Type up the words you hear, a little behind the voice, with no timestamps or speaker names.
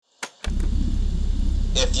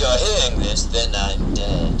If you're hearing this, then I'm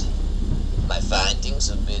dead. My findings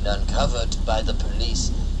have been uncovered by the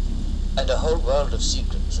police, and a whole world of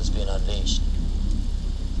secrets has been unleashed.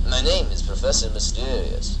 My name is Professor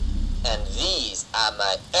Mysterious, and these are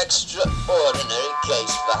my extraordinary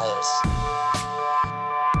case files.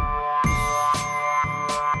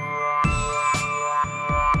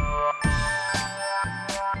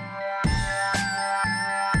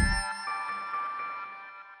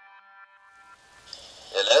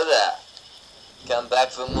 Hello there. Come back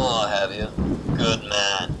for more, have you? Good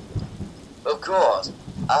man. Of course,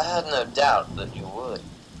 I had no doubt that you would.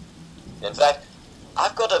 In fact,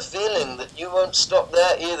 I've got a feeling that you won't stop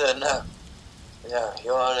there either, no. No,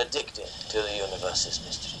 you're addicted to the universe's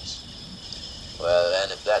mysteries. Well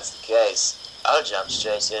then, if that's the case, I'll jump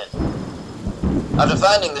straight in. After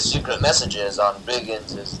finding the secret messages on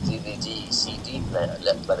Briggins's DVD CD player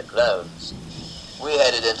left by the clones, we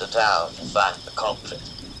headed into town to find the culprit,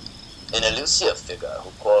 an elusive figure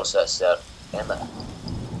who calls herself Emma.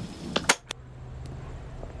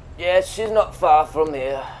 Yes, she's not far from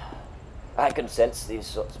here. I can sense these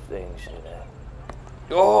sorts of things, you know.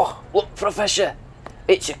 Oh, look, Professor,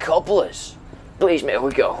 it's your cobblers. Please, may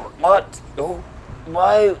we go? What? Oh,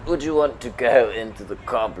 why would you want to go into the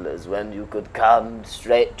cobblers when you could come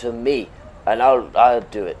straight to me, and I'll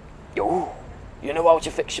do it? Oh, you know how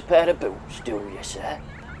to fix a pair of boots, do you, sir?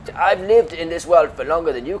 I've lived in this world for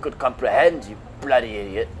longer than you could comprehend, you bloody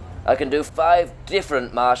idiot. I can do 5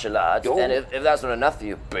 different martial arts, and if that's not enough for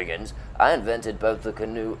you brigands, I invented both the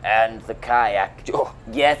canoe and the kayak. Oh,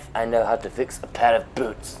 yes, I know how to fix a pair of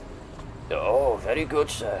boots. Oh, very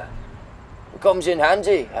good, sir. It comes in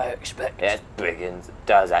handy, I expect. Yes, brigands, it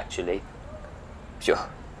does actually. Sure.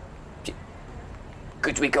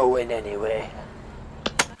 Could we go in anyway?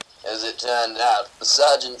 As it turned out, the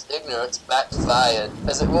sergeant's ignorance backfired,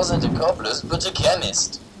 as it wasn't a cobbler's, but a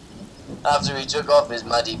chemist. After he took off his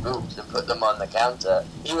muddy boots and put them on the counter,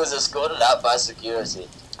 he was escorted out by security,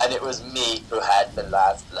 and it was me who had the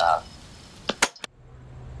last laugh.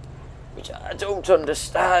 Which I don't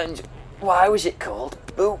understand. Why was it called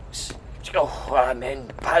boots? Oh, I'm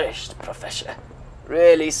embarrassed, Professor.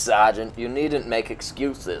 Really, Sergeant, you needn't make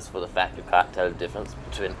excuses for the fact you can't tell the difference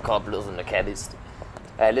between cobblers and a chemist.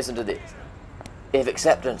 Listen to this. If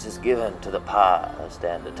acceptance is given to the past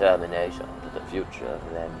and determination to the future,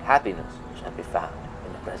 then happiness shall be found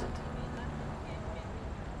in the present.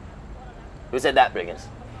 Who said that, Brigands?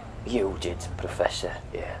 You did, Professor,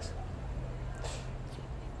 yes.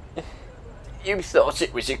 You thought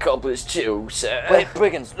it was your cobblers too, sir? Wait,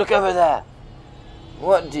 Brigands, look over there.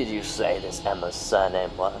 What did you say this Emma's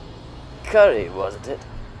surname was? Curry, wasn't it?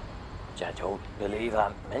 I don't believe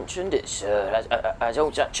I mentioned it, sir. I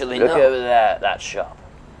don't actually know. Look over there, that shop.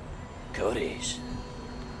 Curry's.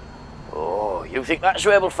 Oh, you think that's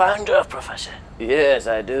where we'll find her, Professor? Yes,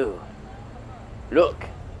 I do. Look,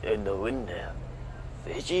 in the window.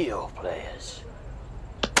 Video players.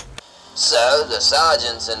 So, the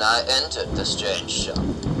sergeants and I entered the strange shop,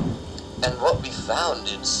 and what we found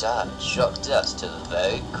inside shocked us to the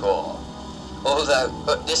very core. Although,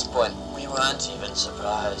 at this point, we weren't even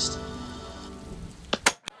surprised.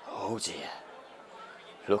 Oh dear.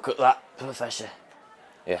 Look at that, Professor.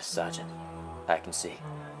 Yes, Sergeant. I can see.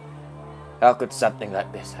 How could something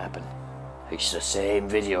like this happen? It's the same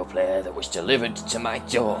video player that was delivered to my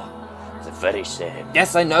door. The very same.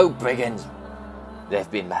 Yes, I know, brigands. They've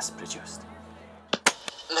been mass-produced.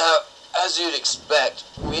 Now, as you'd expect,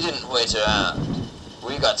 we didn't wait around.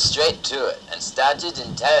 We got straight to it and started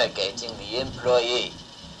interrogating the employee.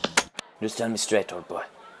 Just tell me straight, old boy.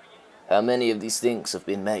 How many of these things have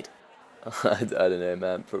been made? I don't know,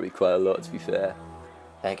 man. Probably quite a lot, to be fair.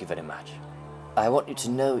 Thank you very much. I want you to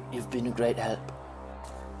know you've been a great help.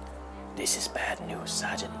 This is bad news,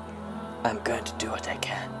 Sergeant. I'm going to do what I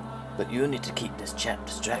can, but you need to keep this chap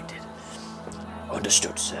distracted.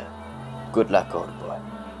 Understood, sir. Good luck, old boy.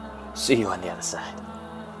 See you on the other side.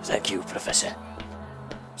 Thank you, Professor.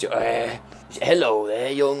 Hello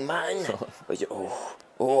there, young man.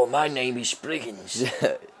 Oh, my name is Briggins.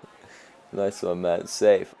 Nice one, man.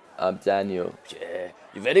 Safe. I'm Daniel.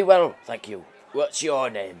 You're very well, thank you. What's your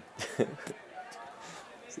name?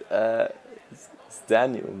 It's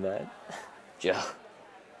Daniel, man.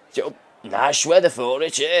 Nice weather for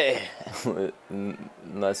it, eh?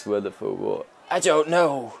 Nice weather for what? I don't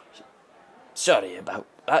know. Sorry about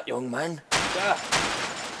that, young man.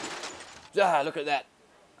 Look at that.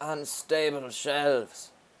 Unstable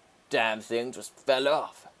shelves. Damn thing just fell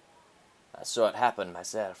off. I saw it happen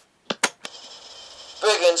myself.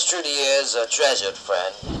 Brigands truly is a treasured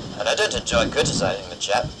friend, and I don't enjoy criticizing the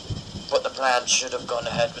chap, but the plan should have gone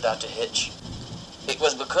ahead without a hitch. It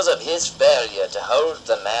was because of his failure to hold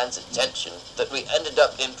the man's attention that we ended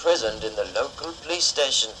up imprisoned in the local police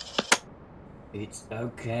station. It's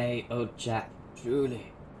okay, old chap,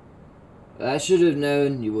 truly. I should have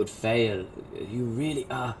known you would fail. You really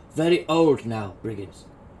are very old now, Brigands.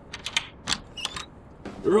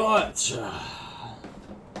 Right.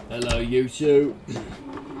 Hello, you two.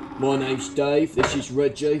 My name's Dave, this is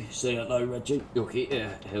Reggie. Say hello, Reggie. Okay,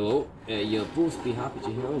 hello. You'll both be happy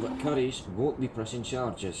to hear that Curry's won't be pressing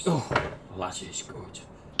charges. Oh, well, that is good.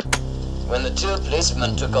 When the two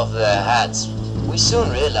policemen took off their hats, we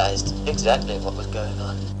soon realized exactly what was going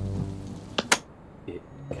on. It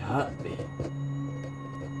can't be.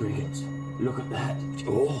 Brigands, look at that.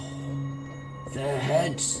 Oh, their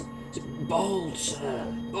heads. Bald, sir.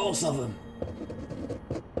 Both of them.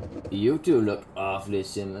 You two look awfully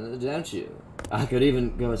similar, don't you? I could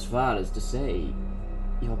even go as far as to say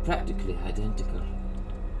you're practically identical.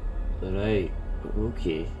 Right,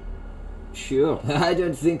 okay. Sure. I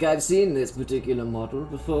don't think I've seen this particular model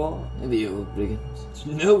before. Have you, Brigands?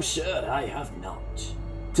 No, sir, I have not.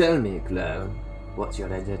 Tell me, clown, what's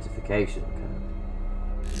your identification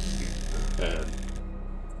code?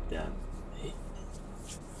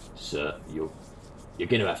 Sir, you're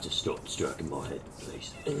gonna have to stop stroking my head,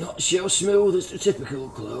 please. Not so smooth as the typical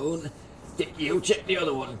clone. You check the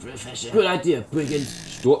other one, Professor. Good idea, Brigands.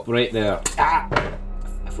 Stop right there.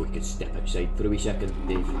 If we could step outside for a wee second,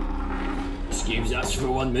 Dave. Excuse us for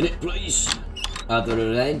 1 minute, please. Other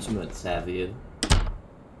arrangements, have you?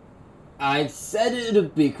 I said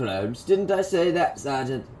it'd be clowns, didn't I say that,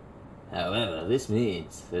 Sergeant? However, this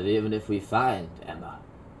means that even if we find Emma,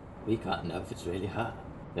 we can't know if it's really her.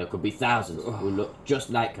 There could be thousands who look just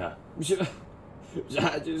like her.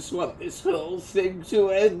 I just want this whole thing to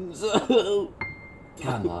end.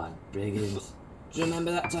 Come on, Brigands. Do you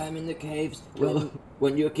remember that time in the caves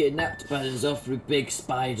when you were kidnapped by those awfully big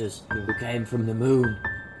spiders who came from the moon?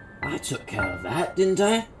 I took care of that, didn't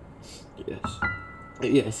I?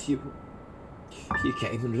 Yes, you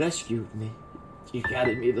came and rescued me. You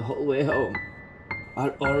carried me the whole way home.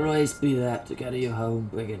 I'll always be there to carry you home,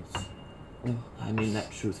 Brigands. I mean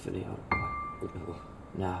that truthfully, old boy.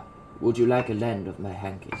 Now, would you like a lend of my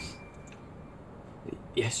hankies?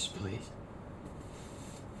 Yes, please.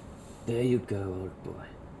 There you go, old boy.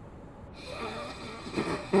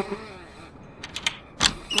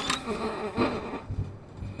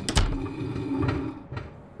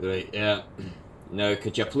 Right, now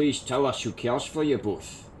could you please tell us who cares for you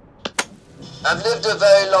both? I've lived a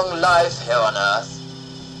very long life here on Earth,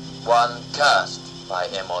 one cursed by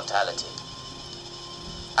immortality.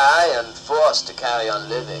 I am forced to carry on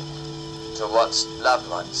living, to watch loved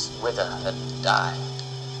ones wither and die,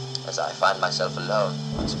 as I find myself alone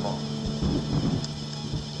once more.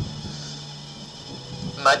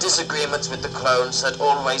 My disagreements with the clones had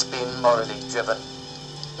always been morally driven,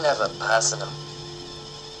 never personal.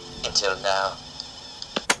 Until now.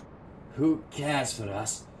 Who cares for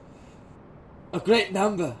us? A great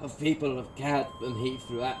number of people have cared for me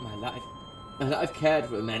throughout my life, and I've cared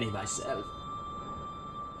for many myself.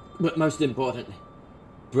 But most importantly,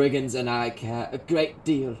 Brigands and I care a great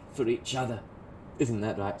deal for each other. Isn't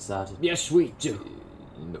that right, Sergeant? Yes, we do.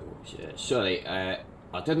 No, sorry, I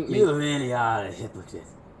didn't mean... You really are a hypocrite.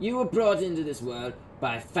 You were brought into this world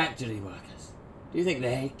by factory workers. Do you think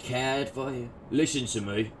they cared for you? Listen to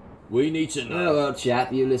me. We need to know... Oh, old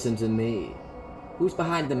chap, you listen to me. Who's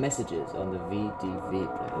behind the messages on the VDV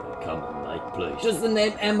player? Come on, mate, please. Does the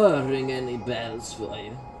name Emma ring any bells for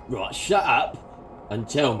you? Right, shut up and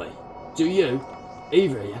tell me. Do you,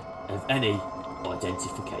 either of you, have any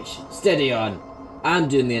identification? Steady on. I'm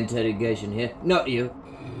doing the interrogation here, not you.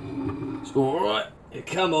 It's alright.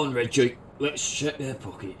 Come on, Reggie. Let's check their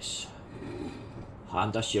pockets.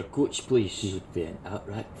 Hand us your coats, please. You would be an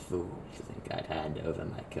outright fool to think I'd hand over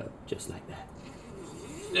my coat just like that.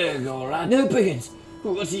 There you go, right? No, Brigands!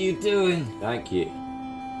 What are you doing? Thank you.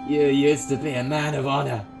 You used to be a man of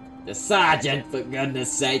honor. The sergeant, for goodness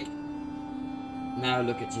sake. Now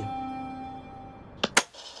look at you.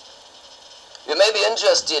 You may be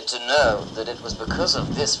interested to know that it was because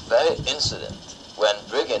of this very incident, when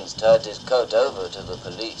Brigands turned his coat over to the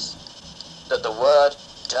police, that the word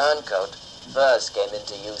turncoat first came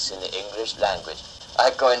into use in the English language.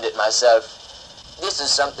 I coined it myself. This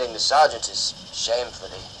is something the sergeant is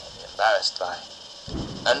shamefully embarrassed by.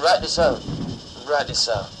 And rightly so. Rightly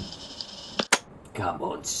so. Come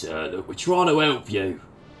on, sir. Look, we're trying to help you.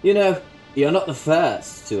 You know, you're not the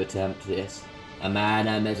first to attempt this. A man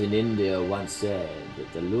I met in India once said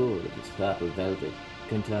that the lure of his purple velvet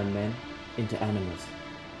can turn men into animals.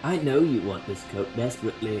 I know you want this coat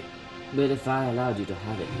desperately, but if I allowed you to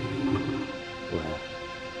have it, Well,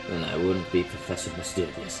 then I wouldn't be Professor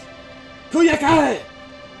Mysterious. Kuyake!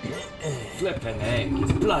 Flippin' heck,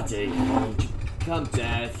 it's bloody hard. Come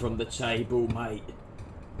down from the table, mate.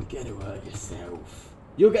 You're gonna hurt yourself.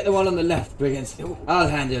 You'll get the one on the left, Briggins. I'll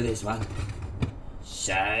handle this one.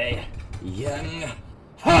 Say, young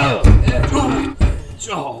ho!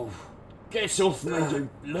 Oh, get off me, you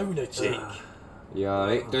lunatic.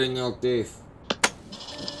 You're acting like this.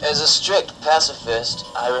 As a strict pacifist,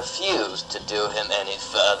 I refused to do him any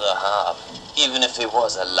further harm, even if he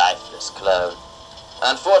was a lifeless clone.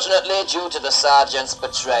 Unfortunately, due to the sergeant's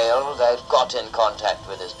betrayal, they'd got in contact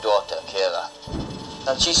with his daughter, Kira.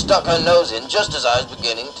 And she stuck her nose in just as I was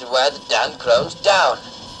beginning to wear the damn clones down.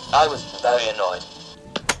 I was very annoyed.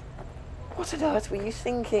 What on earth were you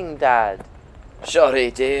thinking, Dad? Sorry,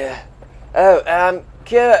 dear. Oh,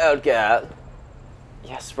 Kira, old girl.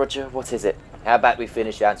 Yes, Roger, what is it? How about we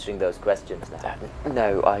finish answering those questions now?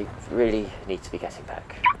 No, I really need to be getting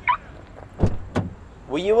back.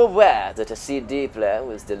 Were you aware that a CD player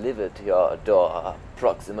was delivered to your door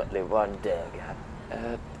approximately 1 day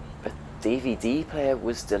ago? A DVD player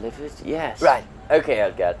was delivered? Yes. Right, okay,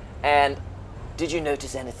 old girl. And did you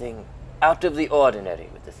notice anything out of the ordinary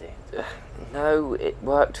with the thing? No, it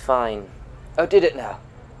worked fine. Oh, did it now?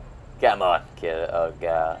 Come on, Kira, old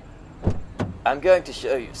girl. I'm going to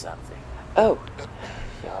show you something. Oh,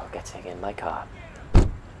 you're getting in my car.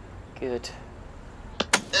 Good.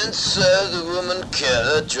 And so the woman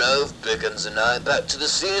Kira drove Briggins and I back to the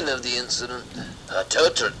scene of the incident. Her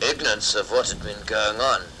total ignorance of what had been going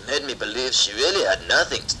on made me believe she really had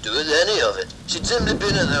nothing to do with any of it. She'd simply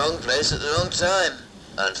been in the wrong place at the wrong time.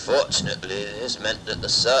 Unfortunately, this meant that the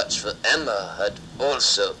search for Emma had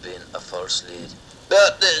also been a false lead.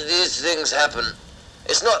 But these things happen.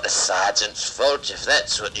 It's not the sergeant's fault if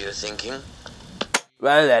that's what you're thinking.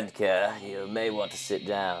 Well then, Kira, you may want to sit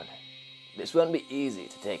down. This won't be easy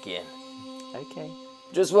to take in. Okay.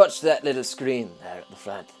 Just watch that little screen there at the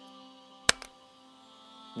front.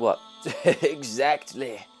 What?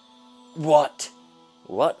 Exactly. What?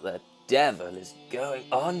 What the devil is going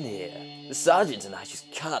on here? The sergeant and I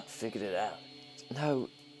just can't figure it out. No,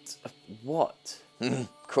 what?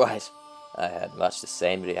 Quite. I had much the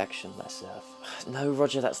same reaction myself. No,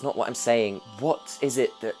 Roger, that's not what I'm saying. What is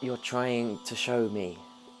it that you're trying to show me?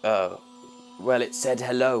 Oh, well, it said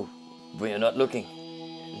hello. Were you not looking?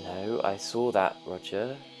 No, I saw that,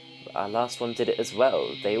 Roger. Our last one did it as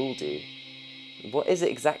well. They all do. What is it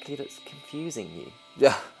exactly that's confusing you?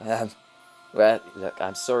 Yeah, well, look,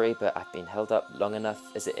 I'm sorry, but I've been held up long enough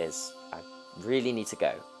as it is. I really need to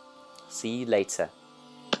go. See you later.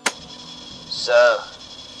 So,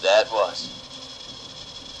 that was.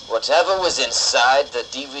 Whatever was inside the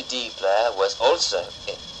DVD player was also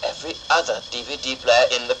in every other DVD player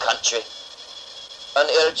in the country. An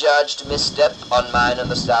ill-judged misstep on mine and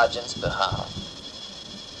the sergeant's behalf.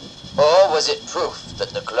 Or was it proof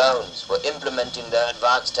that the clones were implementing their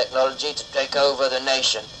advanced technology to take over the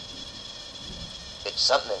nation? It's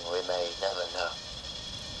something we may never know.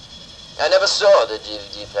 I never saw the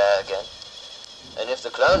DVD player again. And if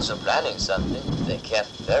the clones were planning something, they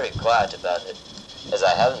kept very quiet about it, as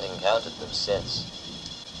I haven't encountered them since.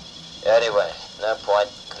 Anyway, no point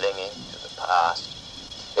clinging to the past.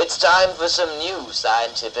 It's time for some new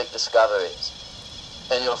scientific discoveries.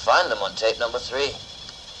 And you'll find them on tape number 3.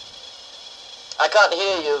 I can't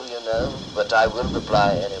hear you, you know, but I will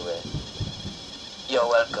reply anyway. You're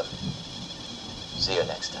welcome. See you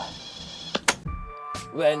next time.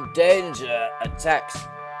 When danger attacks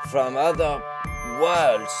from other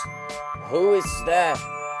worlds, who is there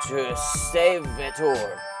to save it all?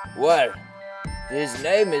 Well, his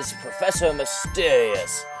name is Professor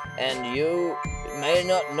Mysterious, and you may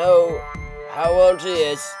not know how old he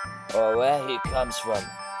is or where he comes from,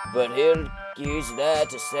 but he's there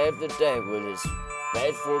to save the day with his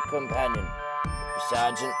faithful companion,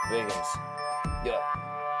 Sergeant Briggins. Yeah.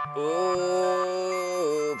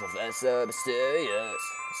 Ooh, Professor Mysterious,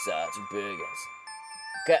 Sergeant Briggins.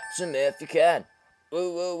 Catch him if you can.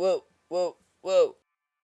 Whoa, whoa, whoa, whoa, whoa.